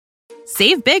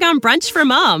Save big on brunch for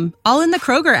mom, all in the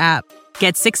Kroger app.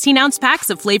 Get 16-ounce packs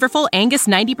of flavorful Angus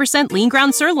 90% lean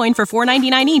ground sirloin for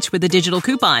 $4.99 each with a digital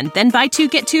coupon. Then buy 2,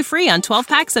 get 2 free on 12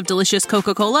 packs of delicious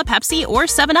Coca-Cola, Pepsi, or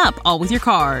 7-Up, all with your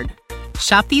card.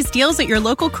 Shop these deals at your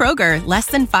local Kroger, less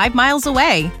than 5 miles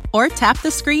away. Or tap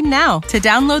the screen now to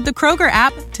download the Kroger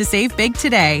app to save big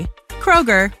today.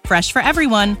 Kroger, fresh for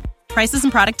everyone. Prices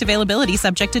and product availability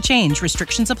subject to change.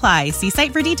 Restrictions apply. See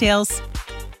site for details.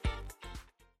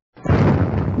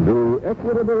 The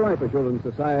Equitable Life Assurance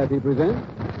Society presents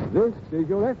This Is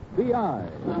Your FBI.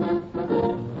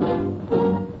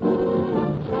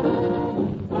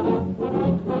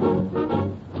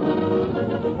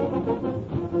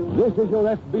 This is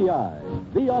Your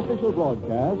FBI, the official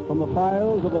broadcast from the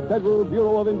files of the Federal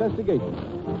Bureau of Investigation.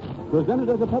 Presented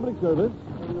as a public service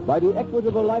by the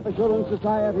Equitable Life Assurance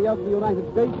Society of the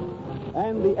United States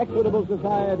and the Equitable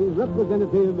Society's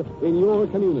representative in your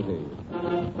community.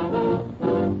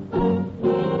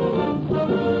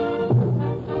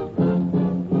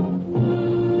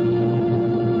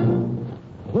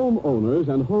 Homeowners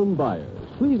and home buyers,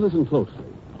 please listen closely.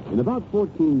 In about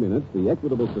 14 minutes, the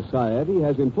Equitable Society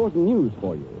has important news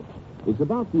for you. It's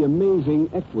about the amazing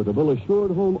Equitable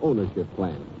Assured Home Ownership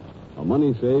Plan, a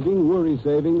money-saving,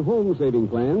 worry-saving, home-saving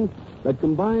plan that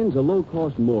combines a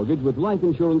low-cost mortgage with life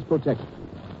insurance protection.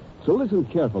 So listen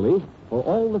carefully for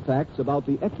all the facts about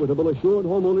the Equitable Assured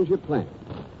Home Ownership Plan,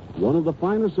 one of the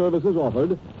finer services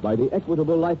offered by the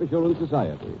Equitable Life Assurance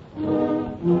Society.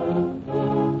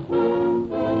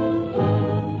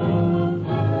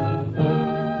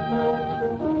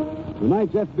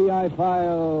 Tonight's FBI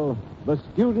file, The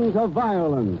Student of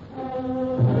Violence.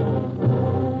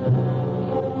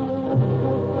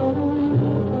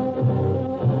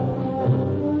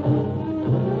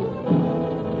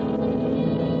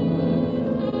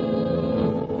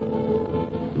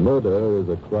 Murder is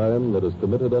a crime that is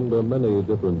committed under many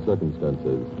different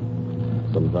circumstances.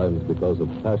 Sometimes because of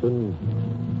passion,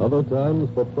 other times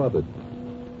for profit.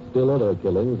 Still other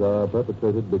killings are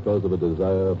perpetrated because of a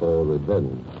desire for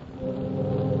revenge.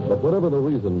 But whatever the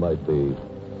reason might be,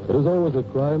 it is always a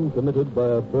crime committed by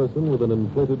a person with an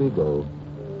inflated ego,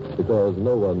 because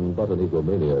no one but an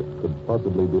egomaniac could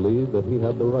possibly believe that he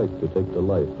had the right to take the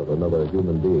life of another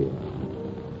human being.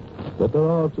 That there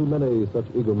are too many such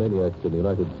egomaniacs in the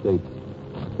United States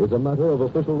is a matter of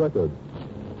official record.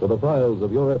 For the files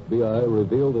of your FBI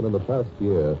revealed that in the past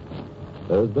year,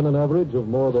 there has been an average of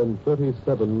more than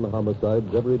 37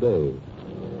 homicides every day.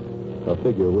 A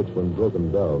figure which, when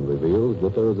broken down, reveals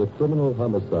that there is a criminal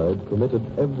homicide committed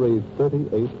every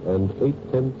 38 and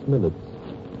 8/10 minutes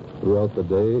throughout the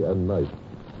day and night.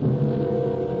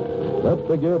 That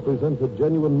figure presents a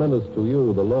genuine menace to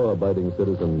you, the law-abiding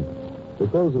citizen,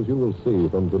 because, as you will see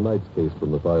from tonight's case from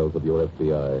the files of your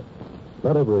FBI,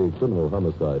 not every criminal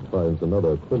homicide finds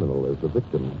another criminal as the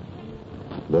victim.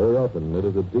 Very often, it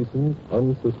is a decent,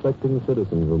 unsuspecting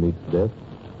citizen who meets death.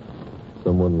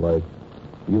 Someone like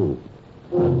you.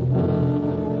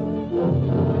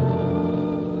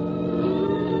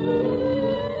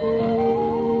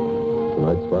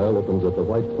 Tonight's file opens at the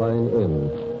White Pine Inn,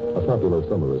 a popular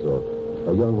summer resort.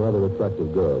 A young, rather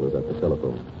attractive girl is at the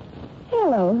telephone.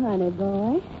 Hello, honey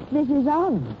boy. This is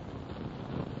Olive.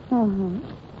 Uh-huh.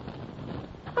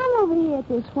 I'm over here at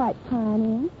this White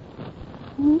Pine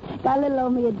Inn. Got a little owe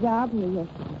me a job here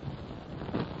yesterday.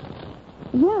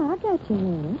 Yeah, I got your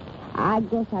letter. I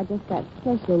guess I just got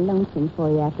especially lonesome for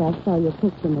you after I saw your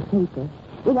picture in the paper.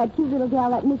 With that cute little gal,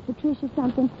 that Miss Patricia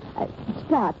something.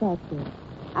 Scott, that's it.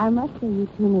 I must say you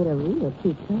two made a real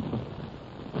cute couple.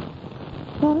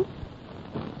 What?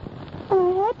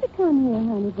 Oh, I had to come here,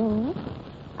 honey boy.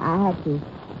 I had to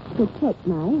protect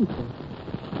my interests.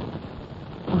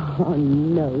 Oh,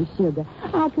 no, sugar.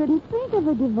 I couldn't think of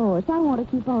a divorce. I want to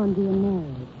keep on being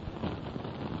married.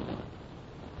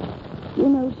 You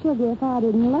know, sugar, if I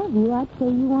didn't love you, I'd say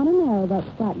you want to marry that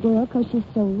Scott girl because she's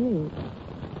so rude.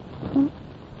 Huh?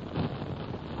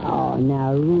 Oh,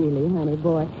 now, really, honey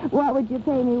boy. What would you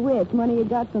pay me with? Money you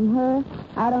got from her?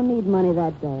 I don't need money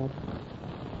that bad.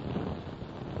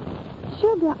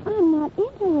 Sugar, I'm not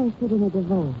interested in a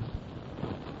divorce.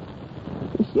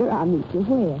 Sure, I'll meet you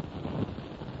where?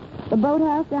 The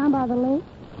boathouse down by the lake?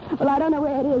 Well, I don't know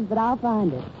where it is, but I'll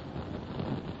find it.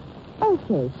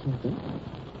 Okay, sugar.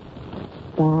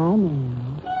 Bye now.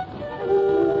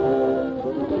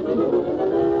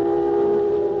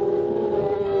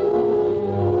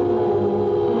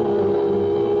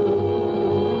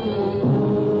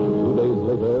 2 days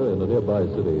later, in a nearby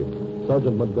city,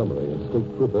 Sergeant Montgomery, a state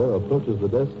trooper, approaches the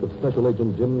desk of Special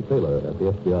Agent Jim Taylor at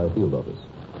the FBI field office.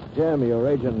 Jim, your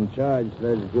agent in charge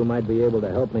says that you might be able to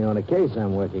help me on a case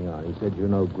I'm working on. He said you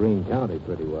know Greene County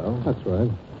pretty well. That's right.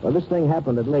 Well, this thing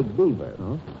happened at Lake Beaver.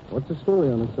 Oh? What's the story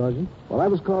on it, Sergeant? Well, I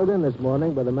was called in this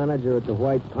morning by the manager at the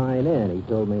White Pine Inn. He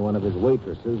told me one of his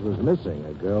waitresses was missing,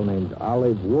 a girl named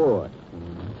Olive Ward.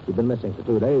 She'd been missing for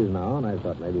 2 days now, and I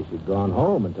thought maybe she'd gone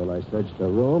home until I searched her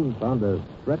room and found a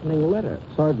threatening letter.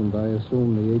 Sergeant, I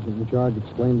assume the agent in charge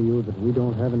explained to you that we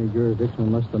don't have any jurisdiction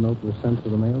unless the note was sent to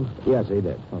the mail? Yes, he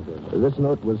did. Okay. This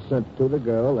note was sent to the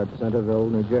girl at Centerville,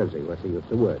 New Jersey, where she used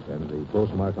to work, and the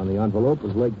postmark on the envelope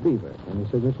was Lake Beaver. Any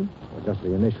signature? Well, just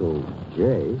the initial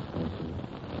J.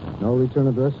 No return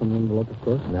address on the envelope, of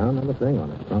course? No, not a thing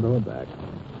on it, front or back.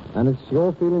 And it's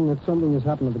your feeling that something has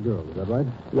happened to the girl, is that right?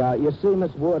 Yeah, you see,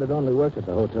 Miss Ward had only worked at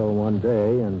the hotel one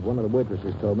day, and one of the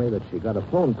waitresses told me that she got a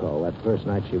phone call that first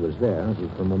night she was there. It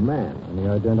was from a man. Any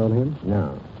ident on him?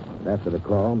 No. And after the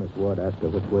call, Miss Ward asked her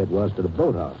which way it was to the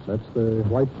boathouse. That's the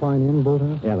White Pine Inn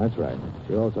boathouse? Yeah, that's right.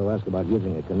 She also asked about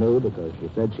using a canoe because she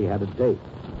said she had a date.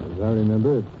 As I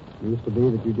remember, it used to be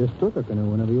that you just took a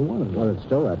canoe whenever you wanted. Well, it's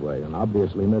still that way, and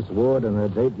obviously Miss Ward and her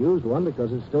date used one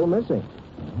because it's still missing.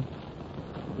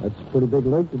 That's a pretty big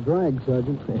lake to drag,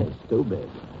 Sergeant. It's too big.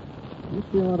 Used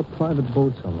to be a lot of private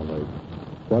boats on the lake.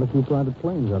 Quite a few private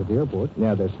planes out at the airport.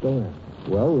 Yeah, they're still there.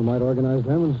 Well, we might organize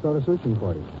them and start a searching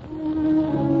party.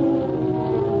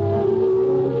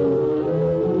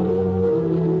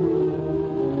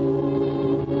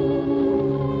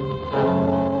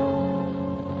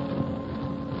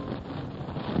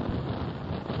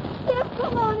 Jeff,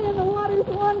 come on in. The water's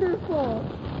wonderful.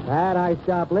 Pat, I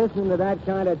stopped listening to that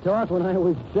kind of talk when I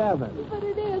was 7. But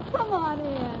it is. Come on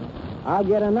in. I'll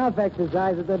get enough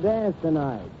exercise at the dance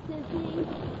tonight. Sissy.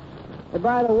 Hey,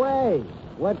 by the way,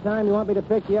 what time do you want me to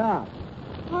pick you up?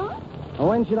 Huh? Or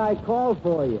when should I call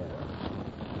for you?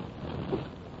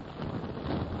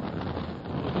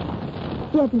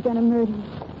 Jeff, you're gonna murder me.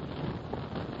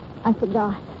 I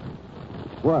forgot.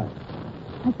 What?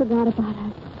 I forgot about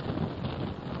us.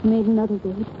 Made another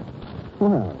date.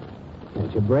 Well,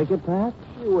 can't you break it, Pat?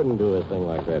 You wouldn't do a thing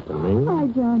like that to me. Hi,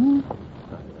 Johnny.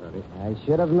 I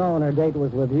should have known her date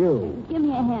was with you. Give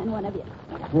me a hand, one of you.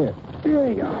 Here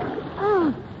you go.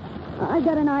 Ah, I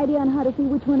got an idea on how to see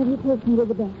which one of you takes me to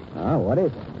the dance. Oh, what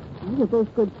is it? Well, you're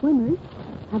both good swimmers.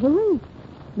 Have a race.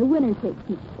 The winner takes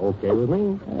me. Okay with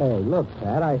me. Hey, look,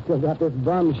 Pat, I still got this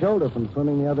bum shoulder from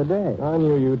swimming the other day. I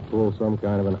knew you'd pull some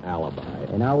kind of an alibi.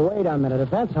 Hey, now, wait a minute. If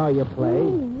that's how you play...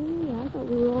 Hey, I thought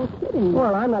we were all kidding.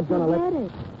 Well, I'm not going to let... Forget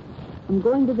it. I'm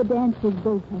going to the dance with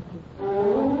both of you.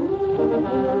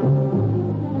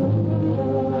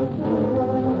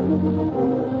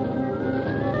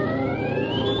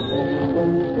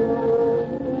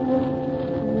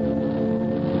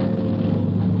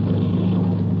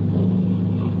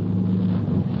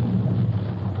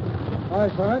 Hi,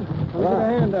 Sarge. Come get a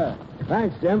hand there.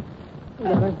 Thanks, Jim.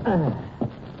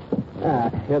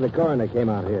 Here the coroner came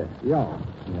out here. Yeah,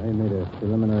 he made a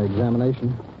preliminary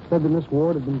examination. Said that Miss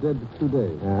Ward had been dead for 2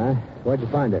 days. Where'd you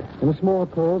find her? In a small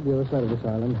cove the other side of this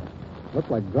island.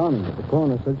 Looked like drowning, but the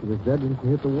coroner said she was dead when she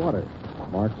hit the water.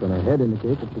 Marks on her head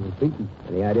indicate that she was beaten.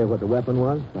 Any idea what the weapon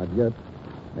was? Not yet.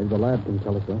 Maybe the lab can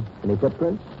tell us, though. Any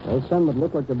footprints? Well, some that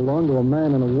looked like they belonged to a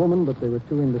man and a woman, but they were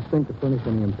too indistinct to furnish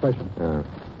any impression.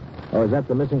 Oh, is that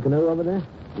the missing canoe over there?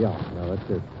 Yeah, that's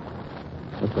it.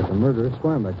 Looks like the murderer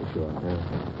swam back to shore.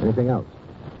 Anything else?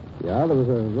 Yeah, there was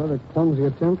a rather clumsy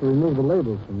attempt to remove the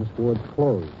labels from Miss Ward's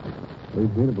clothes.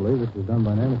 Leads me to believe this was done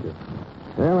by an amateur.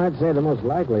 Well, I'd say the most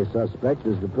likely suspect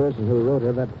is the person who wrote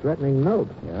her that threatening note.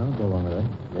 Yeah, I'll go along with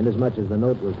that. And as much as the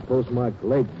note was postmarked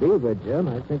Lake Beaver, Jim,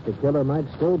 I think the killer might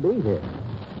still be here.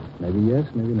 Maybe yes,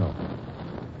 maybe no.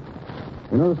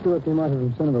 We know the steward came out here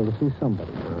from Centerville to see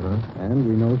somebody. And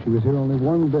we know she was here only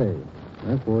 1 day.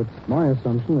 Therefore, it's my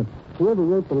assumption that whoever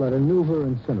wrote the letter knew her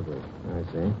in Centerville. I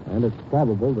see. And it's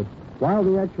probable that while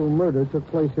the actual murder took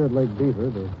place here at Lake Beaver,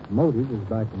 the motive is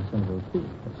back in Centerville, too.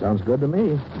 That sounds good to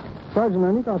me. Sergeant,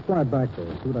 I think I'll fly back there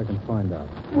and see what I can find out.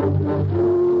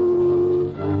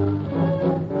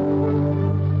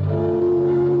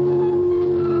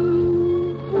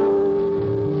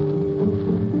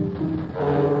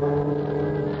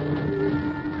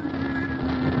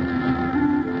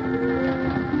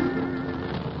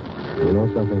 You know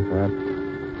something, Pat?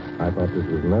 I thought this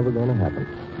was never going to happen.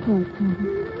 What,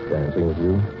 Johnny? Dancing with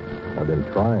you. I've been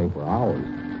trying for hours.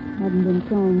 Haven't been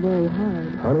trying very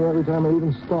hard. Honey, every time I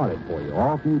even started for you,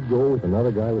 off you'd go with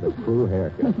another guy with a cruel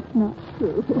haircut. It's not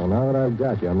true. Well, now that I've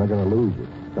got you, I'm not going to lose you.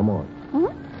 Come on.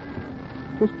 Huh?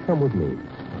 Just come with me.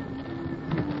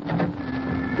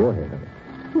 Go ahead, honey.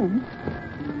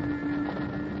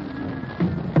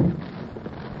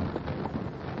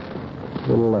 A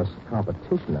little less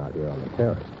competition out here on the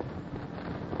terrace.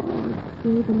 Oh,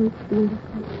 see, the lake's beautiful.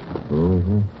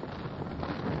 Mm-hmm.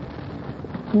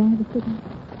 Can I have a cigarette?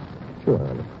 Sure,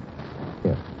 honey.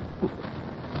 Here.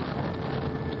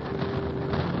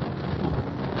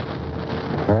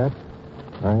 Pat,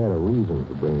 I had a reason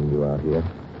for bringing you out here.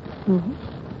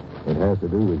 Mm-hmm. It has to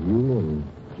do with you and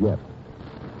Jeff.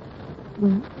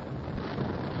 Well?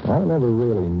 I never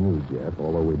really knew Jeff,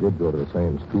 although we did go to the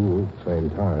same school, same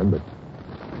time, but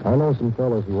I know some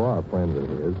fellows who are friends of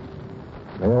his.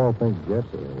 They all think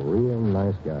Jeff's a real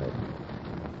nice guy.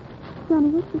 Johnny,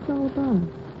 what's this all about?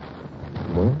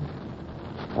 Well,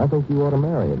 I think you ought to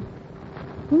marry him.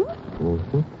 What?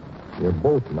 Mm-hmm. You're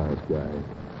both nice guys.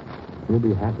 You'll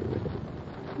be happy with it.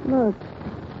 Look,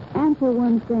 answer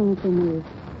one thing for me.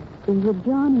 Is it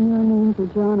John in your name for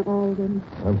John Alden?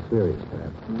 I'm serious,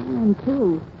 Pat. I am,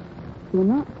 too. If you're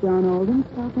not John Alden,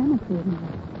 stop imitating me.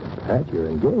 Pat, you're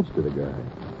engaged to the guy.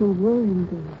 We were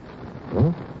engaged.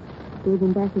 Huh? Gave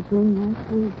him back his ring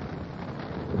last week.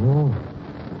 Oh,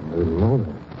 I didn't know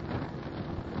that.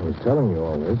 I was telling you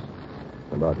all this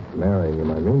about marrying him,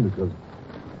 I mean, because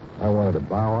I wanted to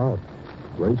bow out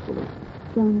gracefully.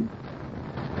 Johnny,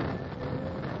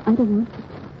 I don't want you.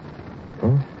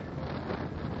 Huh?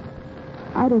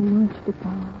 I don't want you to bow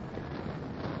out.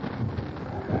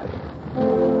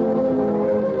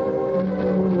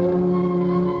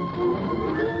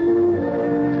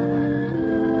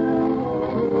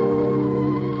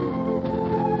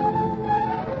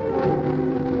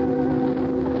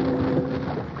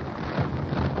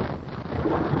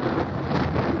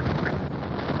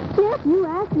 Jeff, you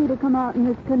asked me to come out in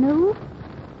this canoe.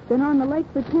 Been on the lake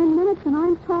for 10 minutes and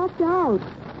I'm tossed out.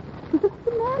 What's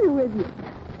the matter with you?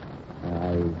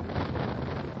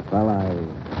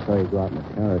 I saw you go out in the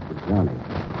terrace with Johnny.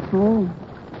 Oh.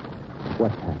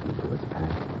 What happened to us,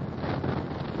 Pat?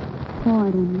 Oh, I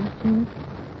don't know, Jeff.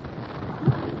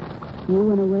 You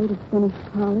went away to finish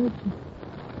college.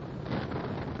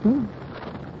 Oh,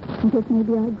 I guess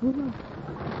maybe I grew up.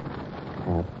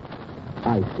 Pat, I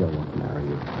still want to marry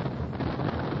you.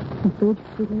 I'm afraid it's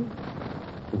too late.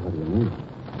 What do you mean?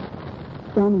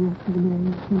 Johnny asked me to marry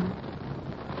him tonight.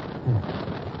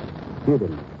 You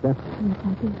didn't accept it. Yes, I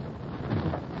did.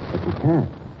 But you can't.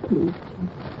 Please,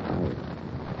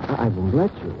 Jeff. I won't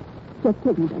let you. Just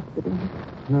take me back to the day.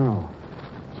 No.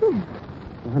 Jeff,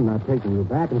 I'm not taking you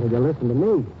back until you listen to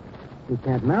me. You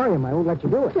can't marry him. I won't let you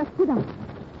do it. just sit down.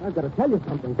 I've got to tell you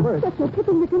something first. Jeff, you're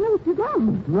tipping the canoe. Sit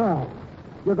down. No.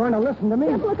 You're going to listen to me.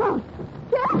 Jeff, look out.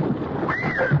 Jeff!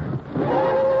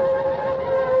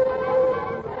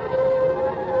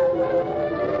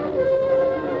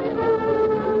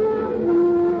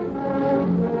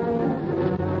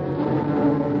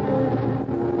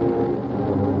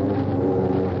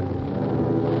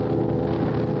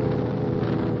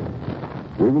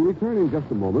 We will return in just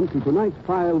a moment to tonight's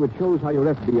file which shows how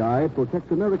your FBI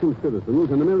protects American citizens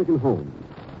and American homes.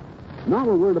 Now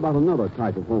a word about another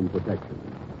type of home protection.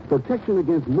 Protection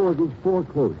against mortgage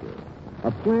foreclosure.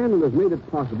 A plan that has made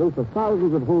it possible for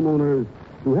thousands of homeowners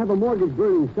to have a mortgage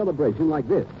burning celebration like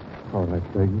this. All right,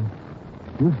 Peggy.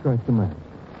 You strike the match.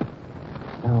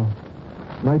 Now,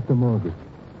 light the mortgage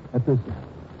at this end.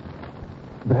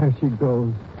 There she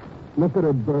goes. Look at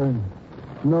her burn.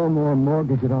 No more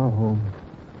mortgage at our home.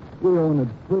 We own it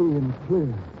free and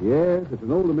clear. Yes, it's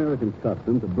an old American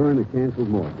custom to burn a canceled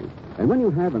mortgage. And when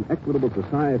you have an Equitable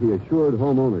Society assured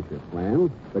home ownership plan,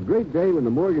 the great day when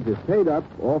the mortgage is paid up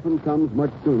often comes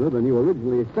much sooner than you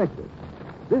originally expected.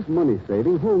 This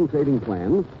money-saving, home-saving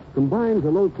plan combines a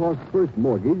low-cost first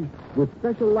mortgage with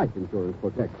special life insurance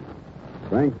protection.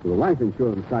 Thanks to the life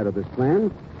insurance side of this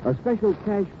plan, a special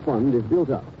cash fund is built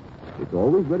up. It's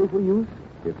always ready for use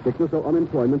if sickness or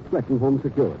unemployment threaten home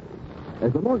security.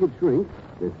 As the mortgage shrinks,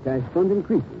 this cash fund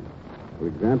increases. For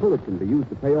example, it can be used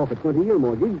to pay off a 20-year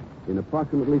mortgage in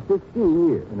approximately 15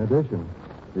 years. In addition,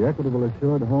 the Equitable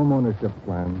Assured Home Ownership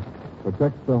Plan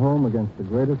protects the home against the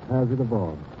greatest hazard of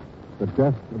all, the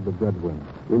death of the breadwinner.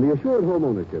 In the Assured Home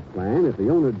Ownership Plan, if the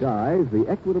owner dies, the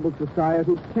Equitable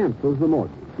Society cancels the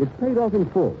mortgage. It's paid off in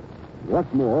full.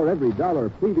 What's more, every dollar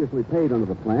previously paid under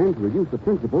the plan to reduce the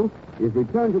principal is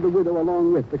returned to the widow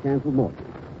along with the canceled mortgage.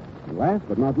 And last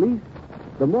but not least,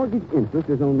 the mortgage interest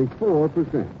is only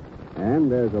 4%.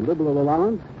 And there's a liberal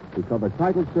allowance to cover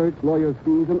title search, lawyer's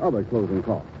fees, and other closing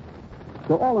costs.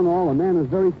 So all in all, a man is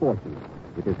very fortunate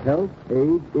if his health,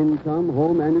 age, income,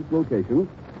 home, and its location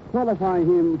qualify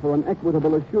him for an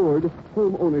Equitable Assured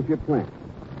Home Ownership Plan.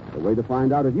 The way to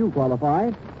find out if you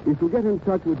qualify is to get in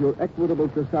touch with your Equitable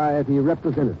Society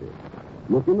representative.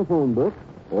 Look in the phone book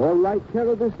or write care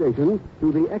of this station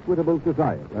to the Equitable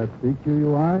Society. That's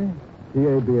EQUI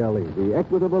TABLE, the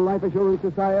Equitable Life Assurance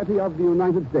Society of the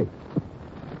United States.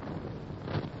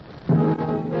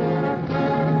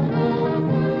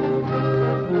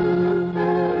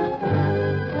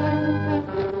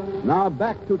 Now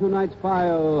back to tonight's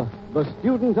file, The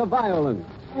Student of Violence.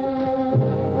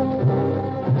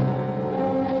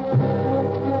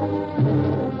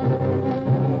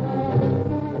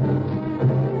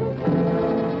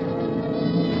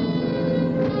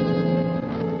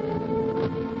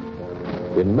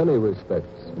 In many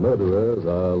respects, murderers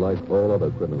are like all other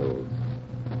criminals.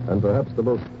 And perhaps the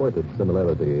most pointed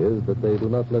similarity is that they do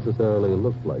not necessarily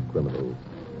look like criminals.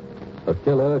 A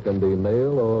killer can be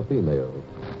male or female.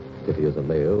 If he is a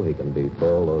male, he can be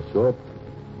tall or short,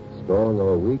 strong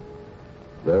or weak,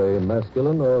 very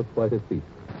masculine or quite effete.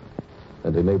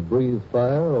 And he may breathe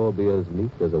fire or be as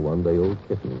meek as a one-day-old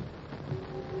kitten.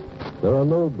 There are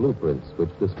no blueprints which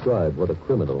describe what a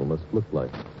criminal must look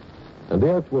like. And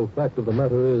the actual fact of the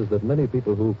matter is that many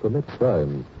people who commit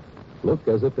crimes look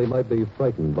as if they might be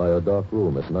frightened by a dark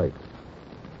room at night.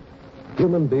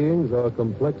 Human beings are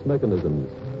complex mechanisms,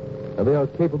 and they are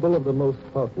capable of the most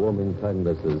heartwarming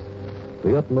kindnesses,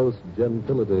 the utmost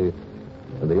gentility,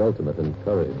 and the ultimate in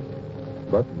courage.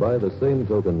 But by the same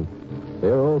token, they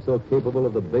are also capable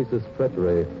of the basest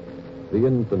treachery, the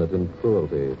infinite in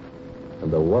cruelty,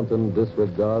 and the wanton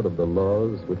disregard of the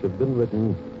laws which have been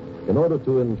written in order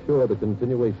to ensure the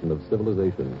continuation of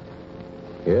civilization.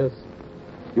 Yes,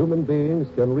 human beings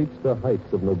can reach the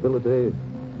heights of nobility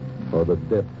or the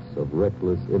depths of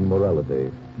reckless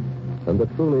immorality. And the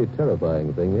truly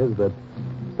terrifying thing is that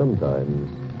sometimes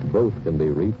both can be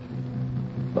reached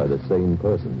by the same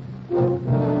person.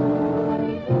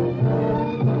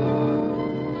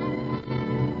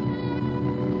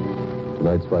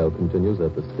 Tonight's file continues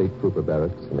at the State Trooper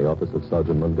Barracks in the office of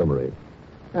Sergeant Montgomery.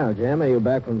 Now, Jim, are you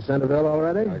back from Centerville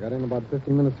already? I got in about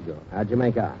 15 minutes ago. How'd you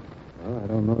make out? Well, I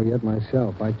don't know yet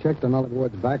myself. I checked on Olive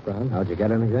Ward's background. How'd you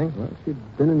get anything? Well, she'd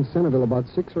been in Centerville about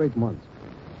 6 or 8 months.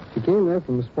 She came there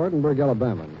from Spartanburg,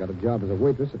 Alabama, and got a job as a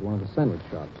waitress at one of the sandwich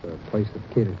shops, a place that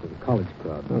caters to the college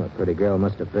crowd. Well, a pretty girl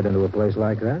must have fit into a place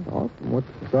like that. Oh, from what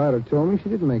the proprietor told me, she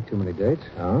didn't make too many dates.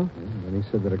 Oh? And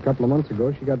he said that a couple of months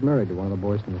ago, she got married to one of the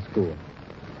boys from the school.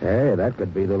 Hey, that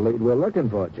could be the lead we're looking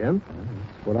for, Jim.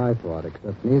 That's what I thought,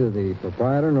 except neither the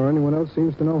proprietor nor anyone else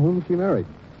seems to know whom she married.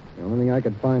 The only thing I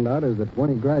could find out is that when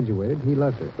he graduated, he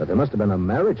left her. But there must have been a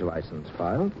marriage license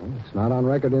filed. Well, it's not on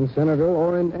record in Centerville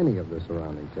or in any of the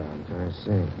surrounding towns. I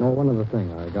see. No, one other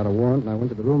thing. I got a warrant, and I went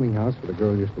to the rooming house where the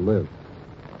girl used to live.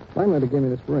 Landlady gave me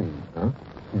this ring. Huh?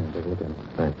 Yeah, take a look at it.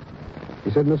 Thanks. He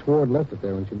said Miss Ward left it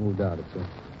there when she moved out. It's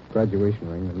a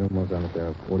graduation ring. The numerals on it there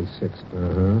are 46.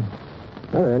 Uh-huh.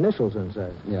 Oh, the initials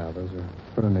inside. Yeah, those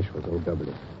are her initials,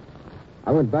 O.W.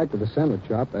 I went back to the sandwich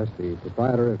shop, asked the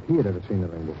proprietor if he had ever seen the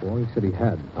ring before. He said he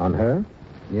had. On her?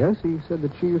 Yes, he said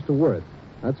that she used to wear it.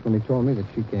 That's when he told me that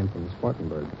she came from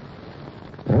Spartanburg.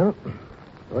 Well,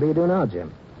 what do you do now,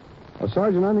 Jim? Well,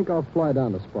 Sergeant, I think I'll fly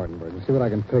down to Spartanburg and see what I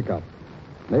can pick up.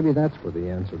 Maybe that's where the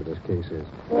answer to this case is.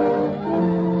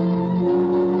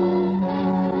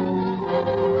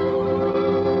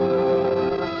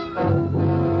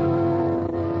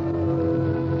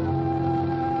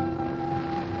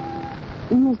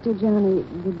 Mr. Johnny,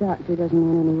 the doctor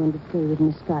doesn't want anyone to stay with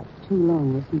Miss Scott too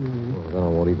long this morning. Well, then I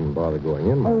won't even bother going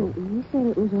in. Oh, he said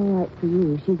it was all right for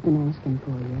you. She's been asking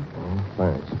for you. Oh,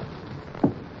 thanks.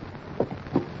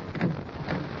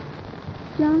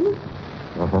 Johnny,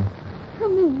 Uh-huh.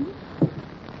 come in.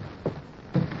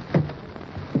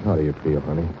 How do you feel,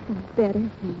 honey? Oh, better.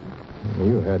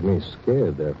 You had me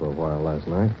scared there for a while last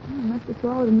night. I must have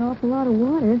swallowed an awful lot of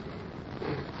water.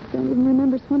 Don't even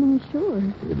remember swimming ashore.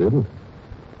 You didn't?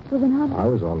 Well, then how did I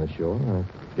was on the shore. I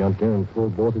jumped in and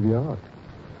pulled both of you out.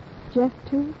 Jeff,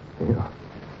 too? Yeah.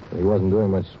 He wasn't doing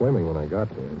much swimming when I got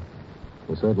to him.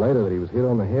 He said later that he was hit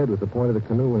on the head with the point of the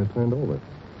canoe when it turned over.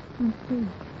 I see.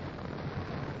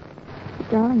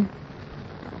 Darling,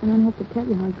 I don't have to tell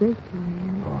you how grateful I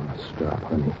am. Oh, stop,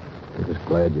 honey. I'm just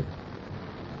glad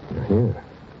you're here.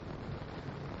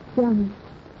 Johnny,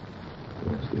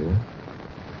 Yes, dear.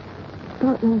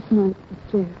 about last night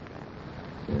with Jeff.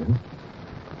 Yeah?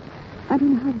 I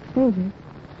don't know how to say this.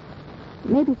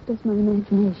 Maybe it's just my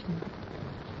imagination.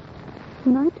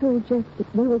 When I told Jeff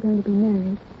that we were going to be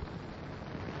married,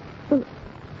 well,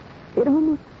 it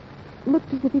almost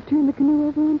looked as if he turned the canoe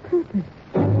over on purpose.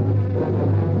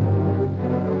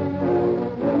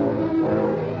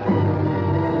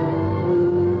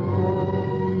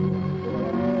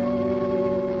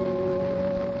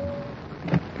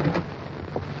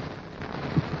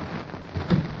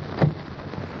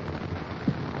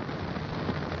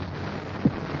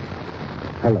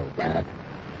 Hello, Dad.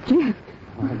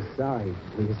 Why,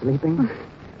 were you sleeping?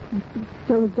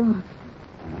 So dark.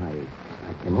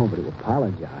 I came over to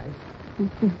apologize.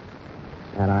 That's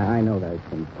And I know that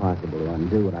it's impossible to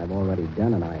undo what I've already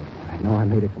done, and I know I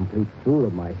made a complete fool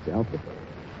of myself. But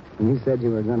when you said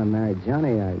you were going to marry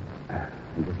Johnny, I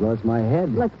just lost my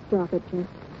head. Let's stop it, Jeff.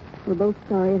 We're both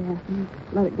sorry it happened.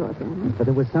 Let it go again. But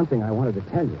there was something I wanted to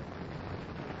tell you.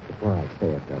 Before I say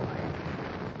it, though,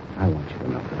 I want you to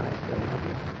know that I still love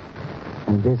you.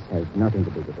 And this has nothing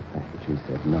to do with the fact that you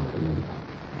said no to me.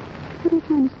 What are you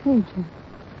trying to say, Jeff?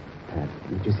 Pat,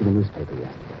 did you see the newspaper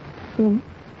yesterday? Yes?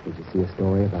 Did you see a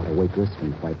story about a waitress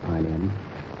from White Pine Inn?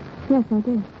 Yes, I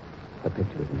did. Her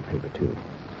picture was in the paper, too.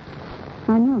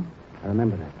 I know. I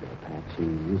remember that girl, Pat. She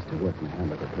used to work in a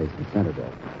hamburger place in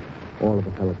Centerville. All of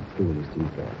the fellows at school used to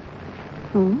eat there.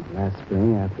 Oh? Last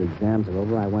spring, after exams were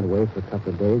over, I went away for a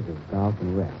couple of days of golf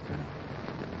and rest.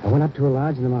 I went up to a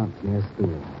lodge in the mountains near school.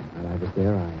 While I was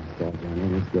there, I saw Johnny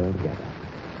and this girl together.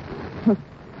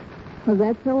 Was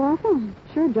that so awful? I'm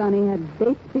sure Johnny had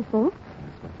dates before.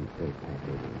 That's what you say, Pat.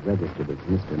 They were registered as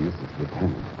Mr. and Mrs.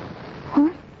 Buchanan.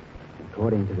 What?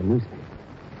 According to the newspaper,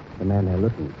 the man they're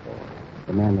looking for,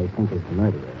 the man they think is the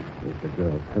murderer, is the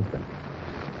girl's husband.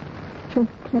 Jeff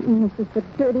Clinton, this is the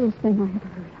dirtiest thing I ever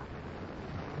heard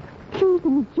of.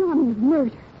 Accusing Johnny of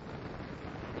murder.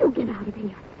 You get out of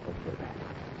here. Okay, Pat.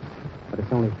 But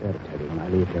it's only fair to tell you when I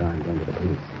leave here, I'm going to the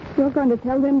police. You're going to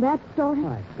tell them that story?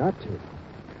 I've got to.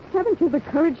 Haven't you the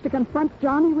courage to confront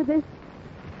Johnny with this?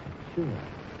 Sure.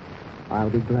 I'll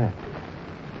be glad.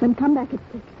 Then come back at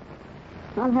 6.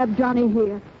 I'll have Johnny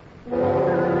here.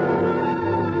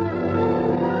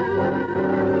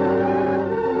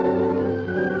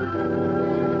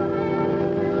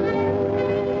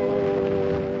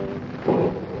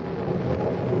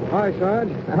 Hi, Sarge.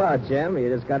 Hello, Jim.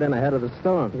 You just got in ahead of the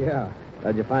storm. Yeah.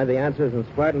 Did you find the answers in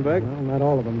Spartanburg? Well, not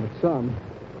all of them, but some.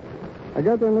 I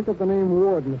got there and looked up the name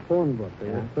Ward in the phone book.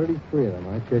 There were 33 of them.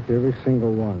 I checked every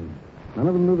single one. None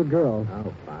of them knew the girl.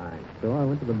 Oh, fine. So I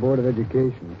went to the Board of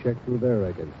Education, checked through their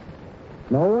records.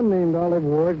 No one named Olive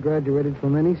Ward graduated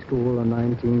from any school in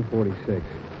 1946.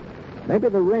 Maybe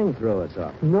the ring threw us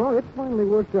off. No, it finally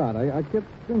worked out. I kept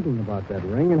thinking about that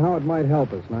ring and how it might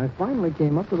help us, and I finally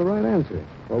came up with the right answer.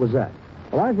 What was that?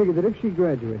 Well, I figured that if she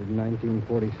graduated in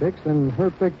 1946, then her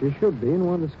picture should be in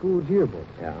one of the school's yearbooks.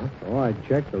 Yeah? So I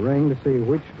checked the ring to see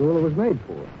which school it was made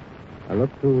for. I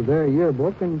looked through their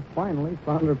yearbook and finally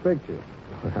found her picture.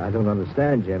 I don't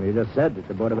understand, Jim. You just said that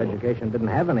the Board of Education didn't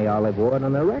have any Olive Ward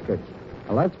on their records.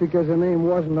 Well, that's because her name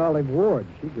wasn't Olive Ward.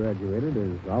 She graduated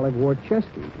as Olive Ward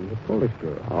Chesky. She's a Polish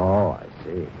girl. Oh, I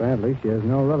see. Sadly, she has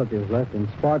no relatives left in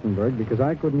Spartanburg because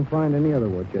I couldn't find any other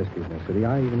Wojciechis in the city.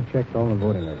 I even checked all the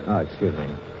voting records. Oh, excuse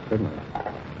me. Certainly.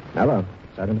 Hello.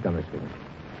 Sergeant Montgomery speaking.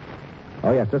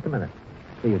 Oh, yes, just a minute.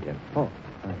 See you, Jim. Oh,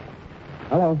 thanks.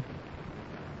 Hello.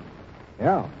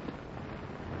 Yeah.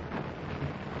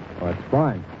 Oh, that's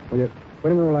fine. Wait a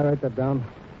minute while I write that down.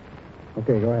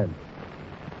 Okay, go ahead.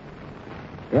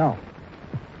 Yeah.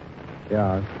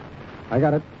 Yeah, I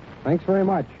got it. Thanks very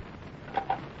much.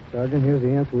 Sergeant, here's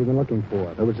the answer we've been looking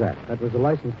for. Who was that? That was the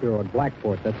license bureau at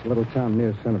Blackport. That's a little town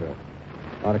near Centerville.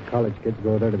 A lot of college kids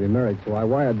go there to be married, so I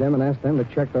wired them and asked them to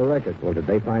check their records. Well, did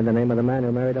they find the name of the man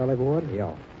who married Olive Ward?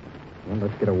 Yeah. Well,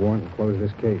 let's get a warrant and close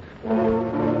this case.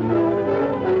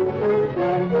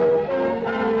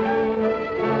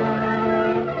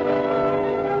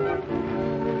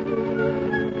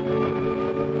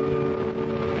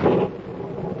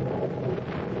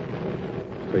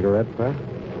 Cigarette, Pat?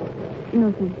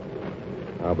 No, thanks.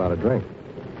 How about a drink?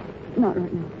 Not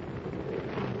right now.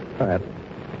 Pat,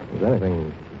 is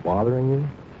anything bothering you?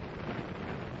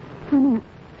 Honey,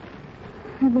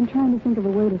 I've been trying to think of a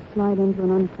way to slide into an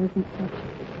unpleasant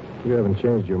subject. You haven't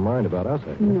changed your mind about us,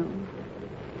 have you? No.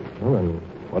 Well, then,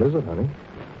 what is it, honey?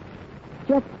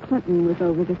 Jeff Clinton was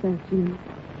over this afternoon.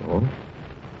 Oh?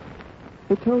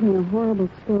 He told me a horrible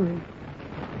story.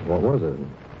 What was it?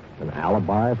 An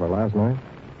alibi for last night?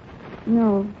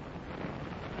 No.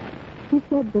 He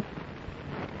said that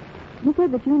you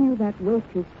knew that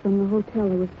waitress from the hotel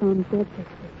who was found dead this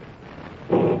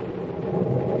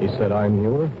week. He said I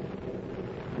knew her?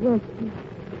 Yes.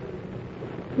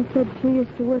 He said she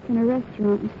used to work in a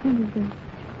restaurant in Centerville.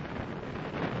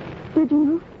 Did you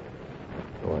know?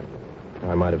 Oh,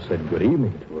 I might have said good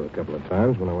evening to her a couple of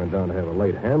times when I went down to have a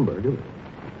late hamburger.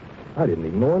 I didn't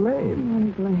even know her name.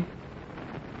 I'm glad.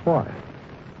 Why?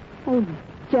 Oh,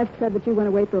 Jeff said that you went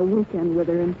away for a weekend with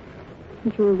her and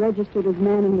that you were registered as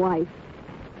man and wife.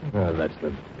 That's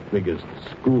the biggest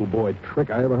schoolboy trick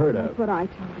I ever heard That's of. what I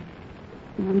told him.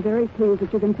 And I'm very pleased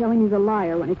that you can tell him he's a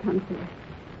liar when he comes here.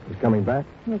 He's coming back?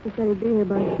 Yes, he said he'd be here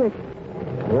by 6.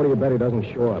 What do you bet he doesn't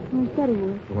show up? He said he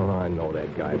would. Oh, I know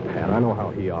that guy, Pat. I know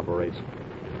how he operates.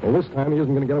 Well, this time he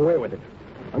isn't going to get away with it.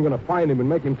 I'm going to find him and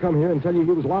make him come here and tell you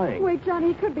he was lying. Wait, Johnny,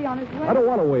 he could be on his way. I don't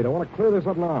want to wait. I want to clear this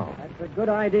up now. That's a good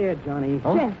idea, Johnny.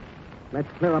 Huh? Jeff. Let's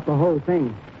clear up the whole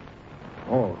thing.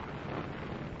 Oh.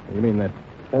 You mean that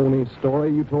phony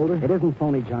story you told her? It isn't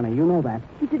phony, Johnny. You know that.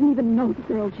 He didn't even know the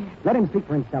girl, Jeff. Let him speak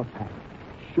for himself, Pat.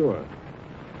 Sure.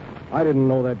 I didn't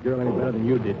know that girl any better than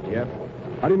you did, Jeff.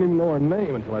 I didn't even know her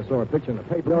name until I saw her picture in the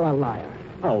paper. You're a liar.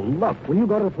 Oh, look. Will you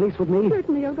go to the police with me?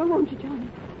 Certainly you'll go, won't you, Johnny?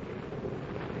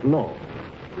 No.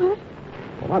 What?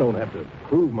 Well, I don't have to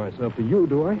prove myself to you,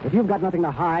 do I? If you've got nothing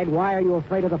to hide, why are you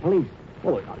afraid of the police?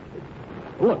 Well,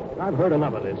 look, I've heard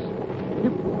enough of this.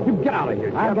 You get out of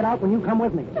here, Jeff. I'll get out when you come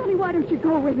with me. Johnny, why don't you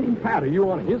go with him? Pat, are you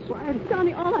on his side?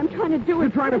 Johnny, all I'm trying to do You're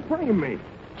is... trying to frame me.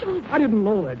 Johnny, I didn't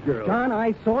know that girl. John,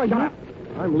 I saw you. Shut up.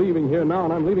 I'm leaving here now,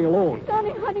 and I'm leaving alone.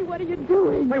 Johnny, honey, what are you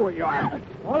doing? Stay where you are.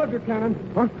 All of you,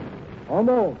 Cannon. Huh?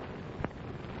 Almost.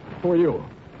 Who are you?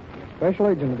 Special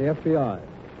agent of the FBI.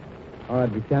 All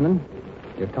right, Buchanan,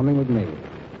 you're coming with me.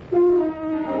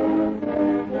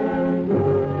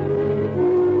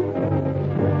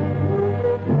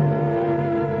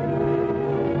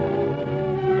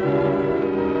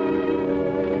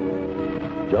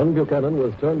 John Buchanan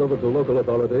was turned over to local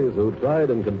authorities who tried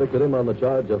and convicted him on the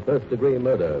charge of first-degree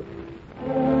murder.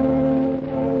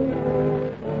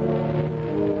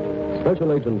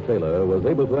 Special Agent Taylor was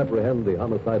able to apprehend the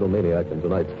homicidal maniac in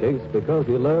tonight's case because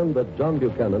he learned that John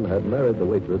Buchanan had married the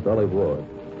waitress, Olive Ward.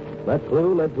 That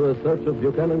clue led to a search of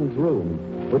Buchanan's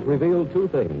room, which revealed two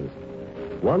things.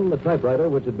 One, the typewriter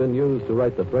which had been used to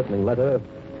write the threatening letter,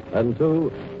 and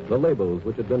two, the labels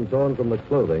which had been torn from the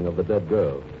clothing of the dead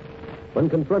girl. When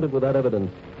confronted with that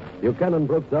evidence, Buchanan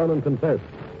broke down and confessed,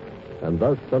 and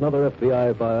thus another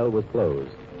FBI file was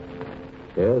closed.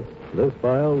 Yes, this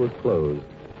file was closed,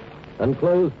 and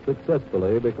closed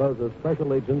successfully because a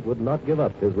special agent would not give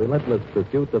up his relentless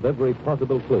pursuit of every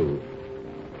possible clue.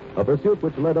 A pursuit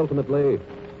which led ultimately,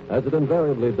 as it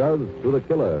invariably does, to the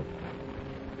killer.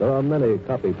 There are many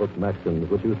copybook maxims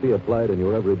which you see applied in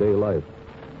your everyday life.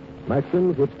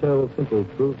 Maxims which tell simple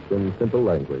truths in simple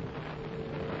language.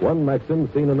 One maxim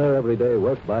seen in their everyday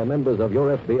work by members of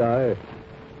your FBI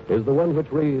is the one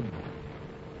which reads,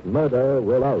 "Murder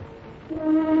will out."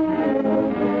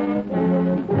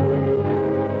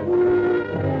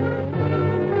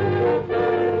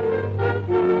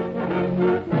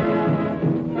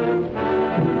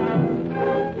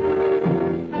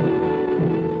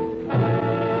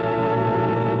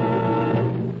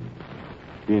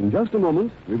 In just a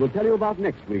moment, we will tell you about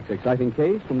next week's exciting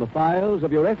case from the files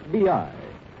of your FBI.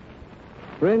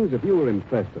 Friends, if you were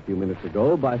impressed a few minutes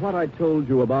ago by what I told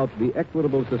you about the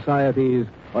Equitable Society's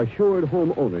assured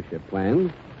home ownership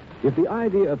plans, if the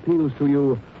idea appeals to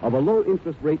you of a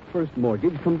low-interest rate first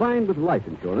mortgage combined with life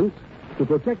insurance to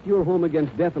protect your home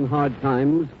against death and hard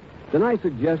times, then I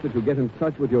suggest that you get in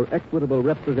touch with your Equitable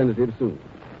representative soon.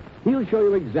 He'll show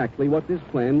you exactly what this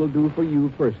plan will do for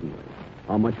you personally,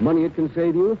 how much money it can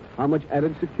save you, how much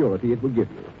added security it will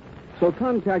give you. So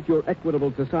contact your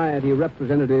Equitable Society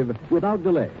representative without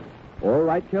delay, or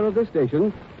write care of this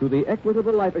station to the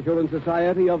Equitable Life Assurance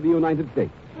Society of the United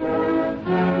States.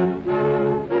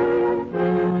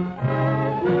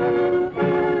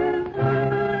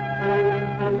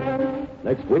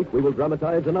 Next week, we will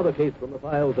dramatize another case from the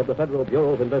files of the Federal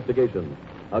Bureau of Investigation.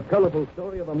 A colorful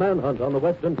story of a manhunt on the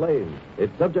Western Plains.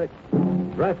 Its subject,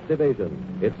 draft evasion.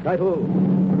 Its title,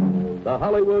 The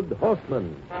Hollywood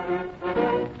Horseman.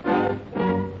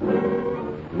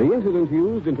 The incidents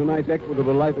used in tonight's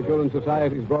Equitable Life Assurance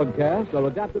Society's broadcast are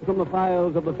adapted from the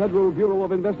files of the Federal Bureau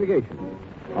of Investigation.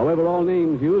 However, all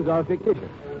names used are fictitious,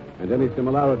 and any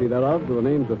similarity thereof to the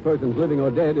names of persons living or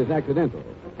dead is accidental.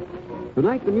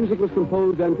 Tonight, the music was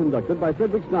composed and conducted by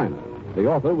Frederick Steiner. The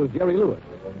author was Jerry Lewis.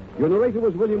 Your narrator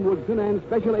was William Woodson, and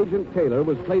Special Agent Taylor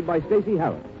was played by Stacey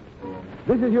Harris.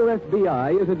 This Is Your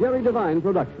FBI is a Jerry Devine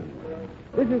production.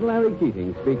 This is Larry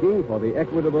Keating speaking for the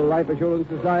Equitable Life Assurance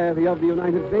Society of the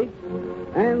United States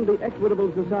and the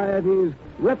Equitable Society's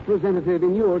representative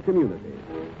in your community,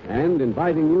 and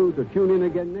inviting you to tune in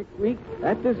again next week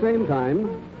at the same time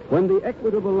when the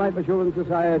Equitable Life Assurance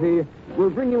Society will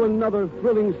bring you another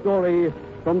thrilling story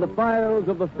from the files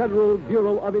of the Federal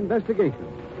Bureau of Investigation.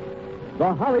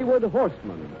 The Hollywood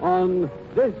Horseman on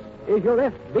This Is Your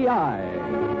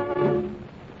FBI.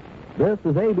 This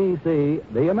is ABC,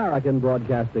 the American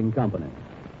Broadcasting Company.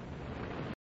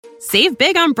 Save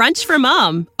big on brunch for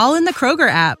mom, all in the Kroger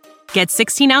app. Get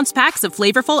 16-ounce packs of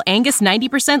flavorful Angus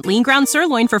 90% lean ground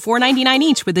sirloin for $4.99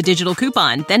 each with a digital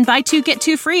coupon. Then buy 2, get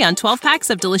 2 free on 12 packs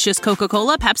of delicious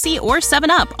Coca-Cola, Pepsi, or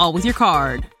 7-Up, all with your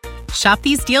card. Shop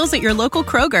these deals at your local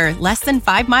Kroger, less than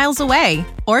 5 miles away.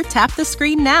 Or tap the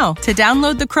screen now to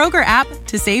download the Kroger app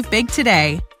to save big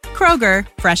today. Kroger,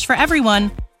 fresh for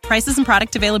everyone. Prices and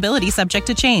product availability subject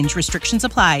to change. Restrictions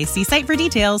apply. See site for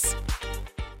details.